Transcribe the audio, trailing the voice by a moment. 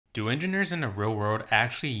Do engineers in the real world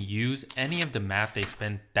actually use any of the math they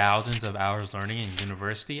spend thousands of hours learning in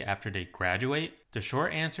university after they graduate? The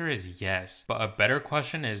short answer is yes, but a better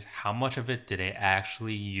question is how much of it do they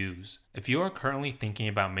actually use? If you are currently thinking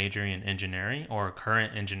about majoring in engineering or a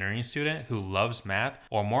current engineering student who loves math,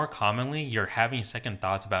 or more commonly, you're having second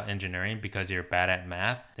thoughts about engineering because you're bad at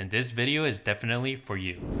math, then this video is definitely for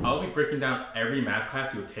you. I'll be breaking down every math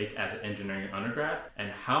class you'll take as an engineering undergrad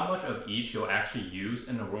and how much of each you'll actually use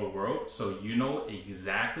in the real world so you know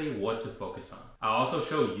exactly what to focus on. I'll also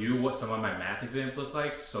show you what some of my math exams look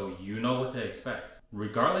like so you know what to expect.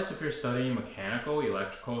 Regardless if you're studying mechanical,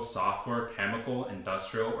 electrical, software, chemical,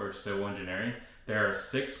 industrial, or civil engineering, there are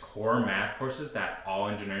 6 core math courses that all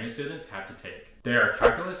engineering students have to take. They are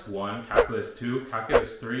Calculus 1, Calculus 2,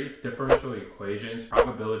 Calculus 3, Differential Equations,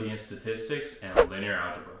 Probability and Statistics, and Linear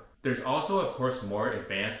Algebra. There's also, of course, more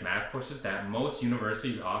advanced math courses that most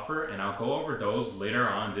universities offer, and I'll go over those later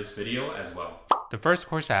on in this video as well. The first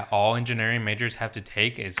course that all engineering majors have to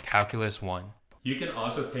take is Calculus 1. You can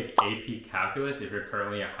also take AP Calculus if you're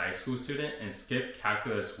currently a high school student and skip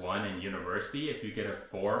Calculus 1 in university if you get a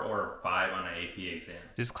 4 or a 5 on an AP exam.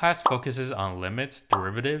 This class focuses on limits,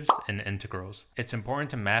 derivatives, and integrals. It's important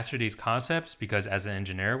to master these concepts because as an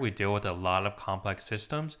engineer, we deal with a lot of complex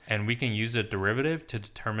systems and we can use a derivative to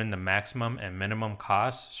determine the maximum and minimum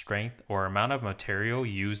cost, strength, or amount of material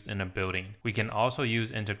used in a building. We can also use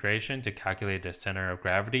integration to calculate the center of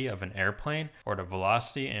gravity of an airplane or the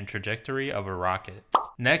velocity and trajectory of a rocket.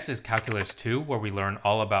 Next is Calculus 2, where we learn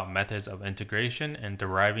all about methods of integration and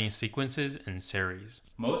deriving sequences in series.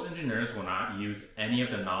 Most engineers will not use any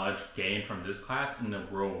of the knowledge gained from this class in the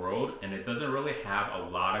real world, and it doesn't really have a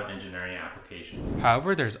lot of engineering application.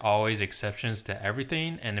 However, there's always exceptions to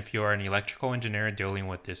everything, and if you are an electrical engineer dealing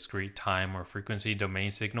with discrete time or frequency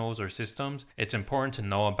domain signals or systems, it's important to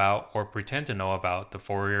know about or pretend to know about the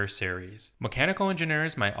Fourier series. Mechanical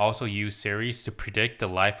engineers might also use series to predict the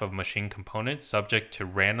life of machine components subject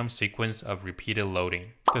to random sequence of repeated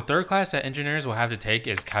loading. The third class that engineers will have to take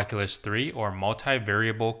is Calculus 3 or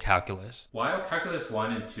multivariable calculus. While Calculus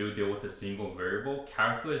 1 and 2 deal with a single variable,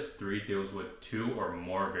 Calculus 3 deals with 2 or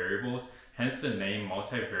more variables, hence the name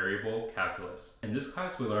multivariable calculus. In this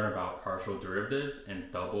class, we learn about partial derivatives and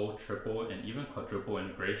double, triple, and even quadruple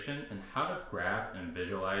integration and how to graph and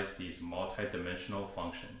visualize these multi-dimensional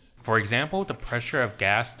functions. For example, the pressure of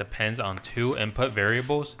gas depends on 2 input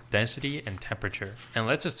variables, density and temperature. And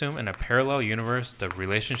let's assume in a parallel universe, the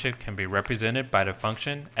relationship can be represented by the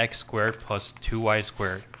function x squared plus 2y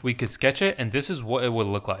squared. We could sketch it and this is what it would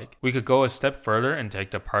look like. We could go a step further and take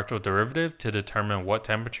the partial derivative to determine what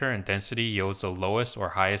temperature and density yields the lowest or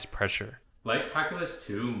highest pressure. Like Calculus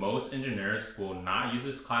 2, most engineers will not use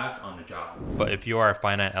this class on the job. But if you are a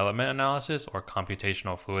finite element analysis or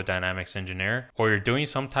computational fluid dynamics engineer, or you're doing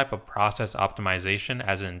some type of process optimization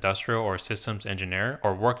as an industrial or systems engineer,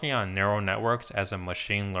 or working on neural networks as a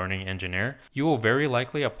machine learning engineer, you will very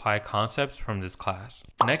likely apply concepts from this class.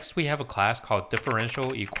 Next, we have a class called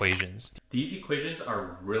differential equations. These equations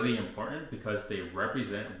are really important because they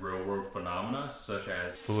represent real-world phenomena such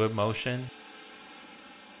as fluid motion,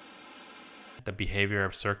 the behavior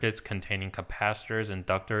of circuits containing capacitors,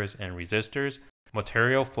 inductors, and resistors,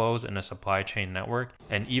 material flows in a supply chain network,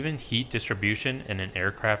 and even heat distribution in an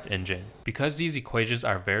aircraft engine. Because these equations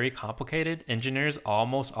are very complicated, engineers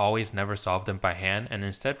almost always never solve them by hand and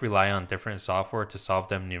instead rely on different software to solve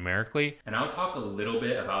them numerically. And I'll talk a little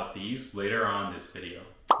bit about these later on in this video.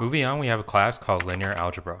 Moving on, we have a class called Linear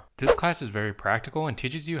Algebra. This class is very practical and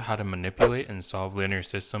teaches you how to manipulate and solve linear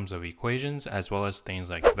systems of equations as well as things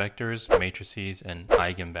like vectors, matrices, and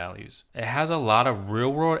eigenvalues. It has a lot of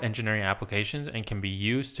real-world engineering applications and can be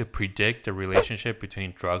used to predict the relationship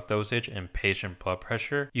between drug dosage and patient blood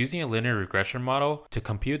pressure using a linear regression model to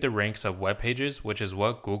compute the ranks of web pages, which is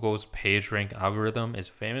what Google's PageRank algorithm is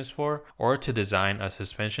famous for, or to design a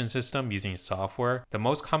suspension system using software, the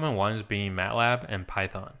most common ones being MATLAB and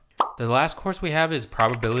Python. The last course we have is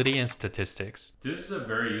probability and statistics. This is a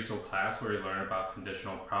very useful class where you learn about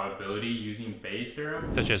conditional probability using Bayes'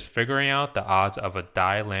 theorem, such as figuring out the odds of a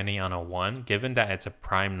die landing on a 1 given that it's a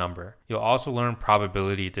prime number. You'll also learn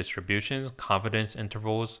probability distributions, confidence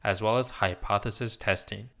intervals, as well as hypothesis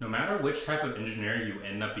testing. No matter which type of engineer you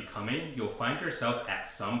end up becoming, you'll find yourself at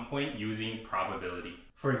some point using probability.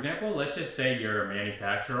 For example, let's just say you're a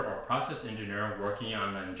manufacturer or process engineer working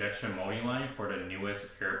on an injection molding line for the newest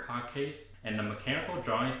AirPod case, and the mechanical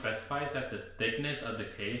drawing specifies that the thickness of the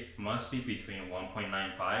case must be between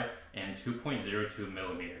 1.95 and 2.02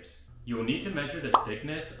 millimeters. You'll need to measure the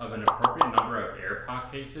thickness of an appropriate number of air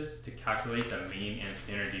pocket cases to calculate the mean and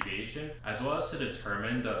standard deviation, as well as to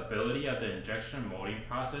determine the ability of the injection molding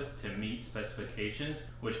process to meet specifications,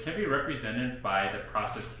 which can be represented by the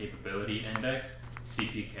process capability index,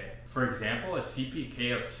 CPK. For example, a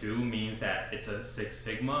CPK of 2 means that it's a Six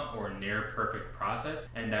Sigma or near perfect process,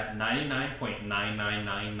 and that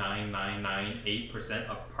 99.9999998%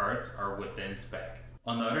 of parts are within spec.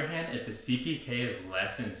 On the other hand, if the CPK is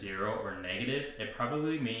less than 0 or negative, it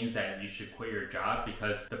probably means that you should quit your job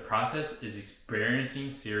because the process is experiencing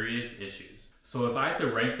serious issues. So if I had to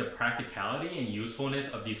rank the practicality and usefulness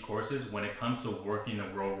of these courses when it comes to working in the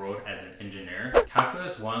real world as an engineer,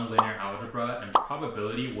 Calculus 1, Linear Algebra, and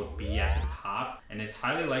Probability would be at the top, and it's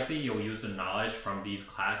highly likely you'll use the knowledge from these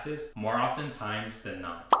classes more oftentimes than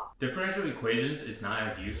not. Differential equations is not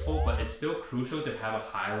as useful, but it's still crucial to have a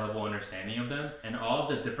high level understanding of them and all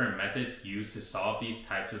of the different methods used to solve these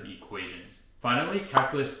types of equations. Finally,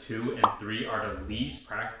 Calculus 2 and 3 are the least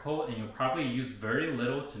practical, and you'll probably use very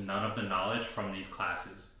little to none of the knowledge from these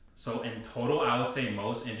classes. So in total, I would say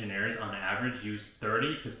most engineers on average use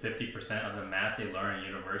 30 to 50% of the math they learn in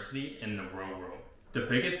university in the real world. The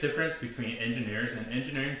biggest difference between engineers and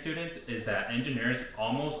engineering students is that engineers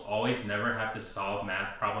almost always never have to solve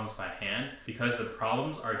math problems by hand because the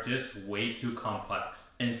problems are just way too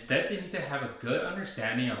complex. Instead, they need to have a good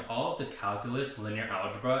understanding of all of the calculus, linear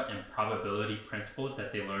algebra, and probability principles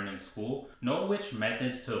that they learn in school, know which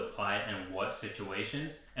methods to apply in what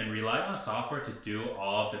situations, and rely on software to do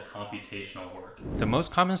all of the computational work. The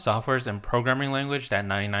most common softwares and programming language that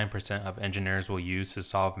 99% of engineers will use to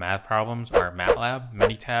solve math problems are MATLAB,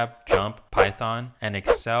 Minitab, Jump, Python, and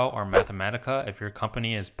Excel or Mathematica if your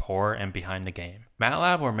company is poor and behind the game.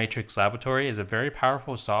 MATLAB or Matrix Laboratory is a very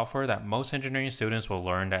powerful software that most engineering students will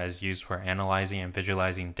learn that is used for analyzing and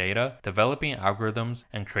visualizing data, developing algorithms,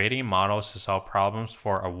 and creating models to solve problems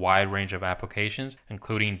for a wide range of applications,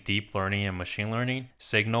 including deep learning and machine learning,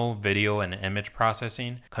 signal, video, and image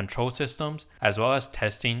processing, control systems, as well as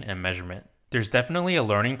testing and measurement. There's definitely a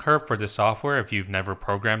learning curve for this software if you've never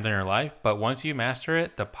programmed in your life, but once you master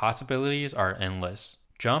it, the possibilities are endless.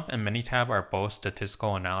 Jump and Minitab are both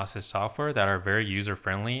statistical analysis software that are very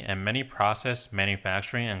user-friendly, and many process,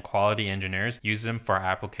 manufacturing, and quality engineers use them for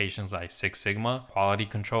applications like Six Sigma, quality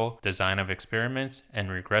control, design of experiments,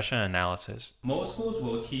 and regression analysis. Most schools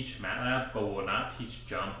will teach MATLAB but will not teach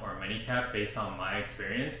Jump or Minitab based on my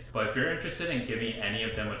experience, but if you're interested in giving any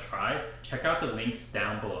of them a try, check out the links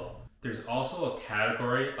down below. There's also a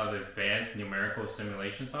category of advanced numerical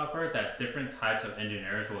simulation software that different types of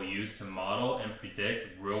engineers will use to model and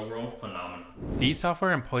predict real-world phenomena. These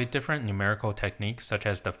software employ different numerical techniques such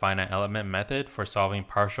as the finite element method for solving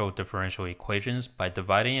partial differential equations by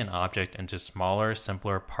dividing an object into smaller,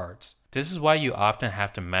 simpler parts. This is why you often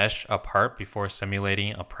have to mesh a part before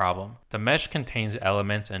simulating a problem. The mesh contains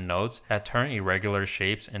elements and nodes that turn irregular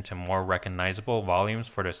shapes into more recognizable volumes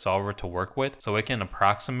for the solver to work with so it can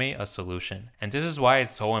approximate a solution. And this is why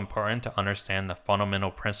it's so important to understand the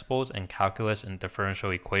fundamental principles in calculus and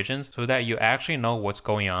differential equations so that you actually know what's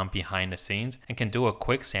going on behind the scenes and can do a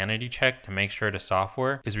quick sanity check to make sure the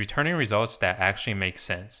software is returning results that actually make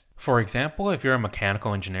sense. For example, if you're a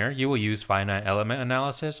mechanical engineer, you will use finite element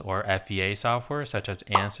analysis or FEA software such as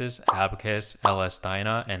ANSYS, Abacus,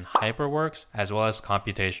 LS-DYNA, and HyperWorks, as well as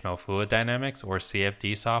computational fluid dynamics or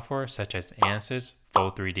CFD software such as ANSYS,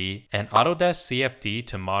 Flow3D, and Autodesk CFD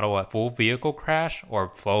to model a full vehicle crash or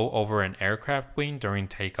flow over an aircraft wing during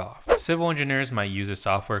takeoff. Civil engineers might use a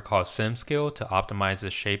software called SimScale to optimize the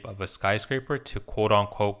shape of a skyscraper to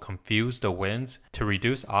quote-unquote confuse the winds to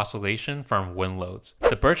reduce oscillation from wind loads.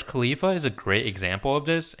 The Burj Khalifa is a great example of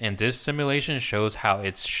this, and this simulation shows how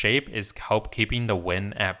its shape is help keeping the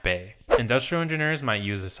wind at bay. Industrial engineers might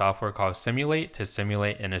use a software called Simulate to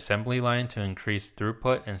simulate an assembly line to increase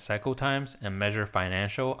throughput and cycle times and measure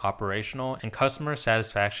financial, operational, and customer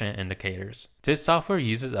satisfaction indicators. This software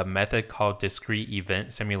uses a method called discrete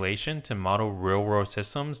event simulation to model real-world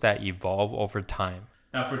systems that evolve over time.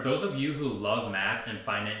 Now, for those of you who love math and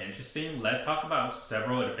find it interesting, let's talk about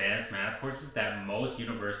several advanced math courses that most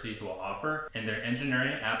universities will offer and their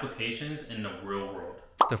engineering applications in the real world.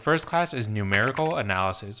 The first class is Numerical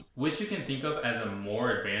Analysis, which you can think of as a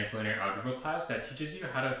more advanced linear algebra class that teaches you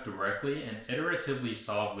how to directly and iteratively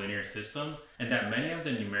solve linear systems, and that many of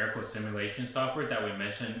the numerical simulation software that we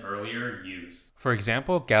mentioned earlier use. For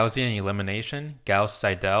example, Gaussian elimination,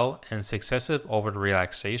 Gauss-Seidel, and successive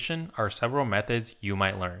over-relaxation are several methods you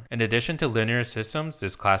might learn. In addition to linear systems,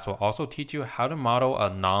 this class will also teach you how to model a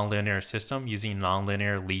nonlinear system using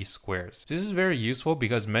nonlinear least squares. This is very useful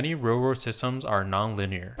because many real-world systems are nonlinear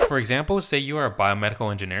nonlinear. For example, say you are a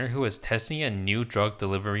biomedical engineer who is testing a new drug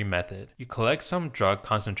delivery method. You collect some drug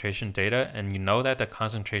concentration data and you know that the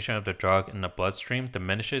concentration of the drug in the bloodstream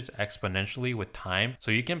diminishes exponentially with time,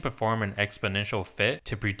 so you can perform an exponential fit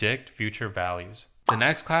to predict future values. The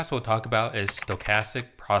next class we'll talk about is stochastic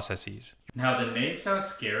processes. Now the name sounds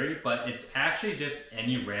scary, but it's actually just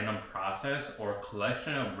any random process or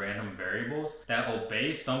collection of random variables that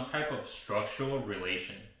obey some type of structural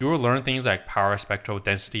relation. You will learn things like power spectral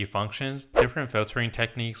density functions, different filtering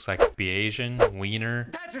techniques like Bayesian, Wiener,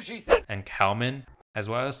 that's what she said, and Kalman, as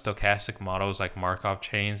well as stochastic models like Markov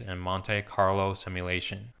chains and Monte Carlo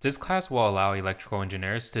simulation. This class will allow electrical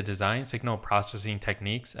engineers to design signal processing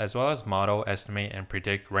techniques as well as model, estimate, and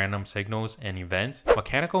predict random signals and events,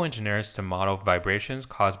 mechanical engineers to model vibrations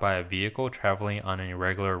caused by a vehicle traveling on an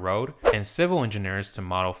irregular road, and civil engineers to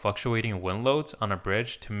model fluctuating wind loads on a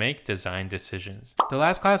bridge to make design decisions. The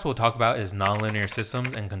last class we'll talk about is nonlinear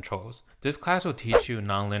systems and controls. This class will teach you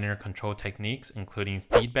nonlinear control techniques including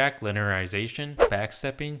feedback linearization,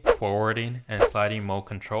 backstepping, forwarding, and sliding mode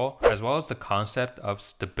control, as well as the concept of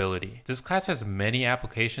stability. This class has many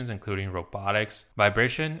applications including robotics,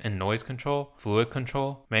 vibration and noise control, fluid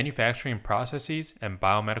control, manufacturing processes, and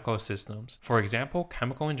biomedical systems. For example,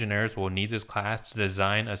 chemical engineers will need this class to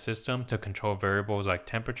design a system to control variables like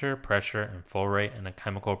temperature, pressure, and flow rate in a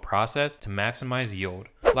chemical process to maximize yield.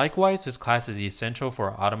 Likewise, this class is essential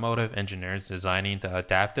for automotive engineers designing the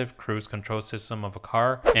adaptive cruise control system of a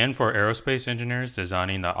car, and for aerospace engineers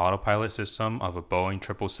designing the autopilot system of a Boeing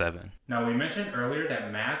 777. Now, we mentioned earlier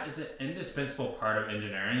that math is an indispensable part of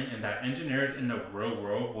engineering and that engineers in the real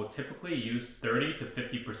world will typically use 30 to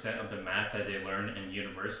 50% of the math that they learn in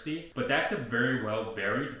university, but that could very well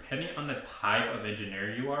vary depending on the type of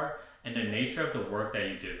engineer you are and the nature of the work that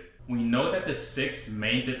you do. We know that the 6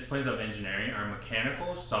 main disciplines of engineering are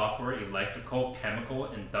mechanical, software, electrical,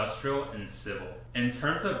 chemical, industrial, and civil. In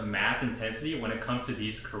terms of math intensity when it comes to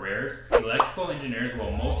these careers, electrical engineers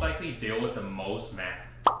will most likely deal with the most math.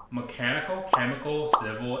 Mechanical, chemical,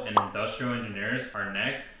 civil, and industrial engineers are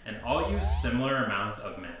next, and all use similar amounts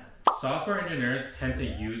of math. Software engineers tend to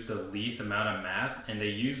use the least amount of math, and they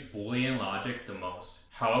use Boolean logic the most.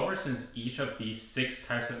 However, since each of these 6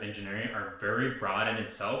 types of engineering are very broad in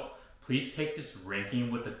itself, please take this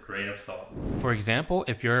ranking with a grain of salt. For example,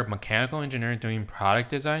 if you're a mechanical engineer doing product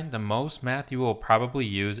design, the most math you will probably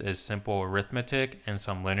use is simple arithmetic and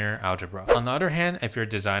some linear algebra. On the other hand, if you're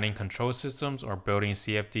designing control systems or building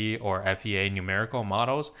CFD or FEA numerical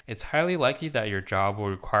models, it's highly likely that your job will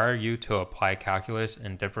require you to apply calculus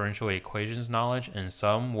and differential equations knowledge in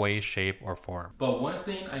some way, shape, or form. But one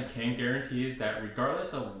thing I can guarantee is that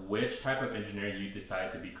regardless of which type of engineer you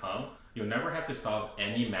decide to become, you'll never have to solve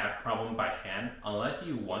any math problem by hand, unless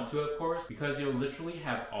you want to, of course, because you'll literally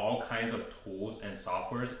have all kinds of tools and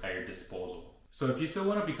softwares at your disposal. So if you still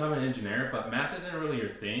want to become an engineer, but math isn't really your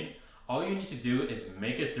thing, all you need to do is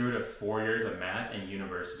make it through the 4 years of math in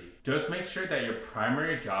university. Just make sure that your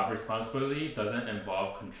primary job responsibility doesn't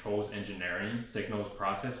involve controls engineering, signals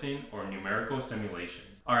processing, or numerical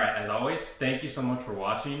simulations. Alright, as always, thank you so much for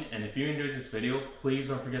watching, and if you enjoyed this video, please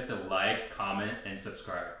don't forget to like, comment, and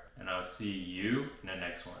subscribe. And I'll see you in the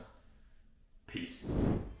next one.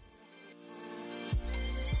 Peace.